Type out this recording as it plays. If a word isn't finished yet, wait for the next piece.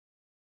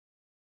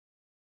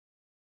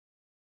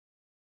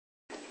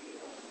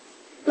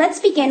Let's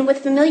begin with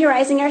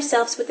familiarizing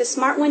ourselves with the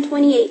Smart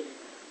 128.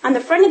 On the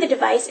front of the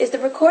device is the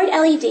record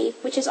LED,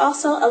 which is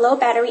also a low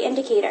battery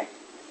indicator.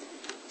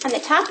 On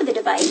the top of the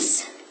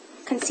device,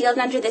 concealed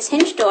under this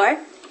hinge door,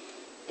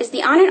 is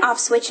the on and off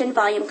switch and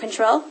volume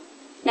control.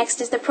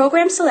 Next is the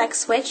program select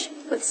switch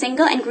with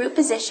single and group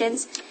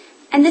positions,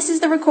 and this is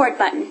the record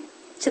button.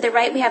 To the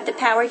right we have the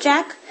power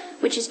jack,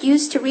 which is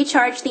used to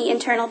recharge the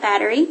internal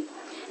battery,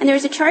 and there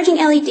is a charging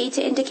LED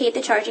to indicate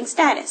the charging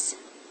status.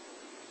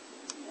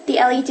 The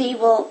LED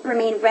will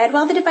remain red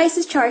while the device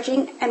is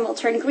charging and will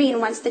turn green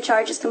once the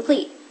charge is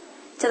complete.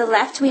 To the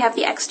left we have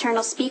the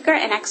external speaker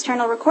and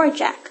external record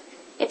jack.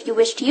 If you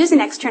wish to use an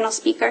external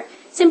speaker,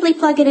 simply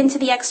plug it into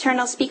the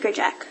external speaker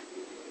jack.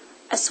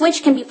 A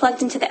switch can be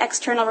plugged into the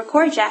external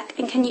record jack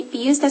and can be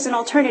used as an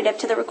alternative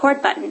to the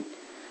record button.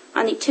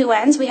 On the two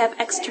ends we have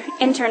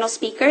internal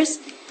speakers,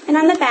 and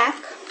on the back,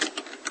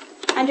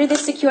 under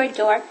this secured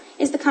door,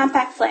 is the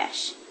compact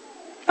flash.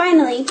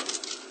 Finally,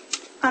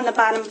 on the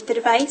bottom of the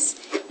device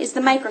is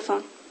the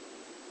microphone.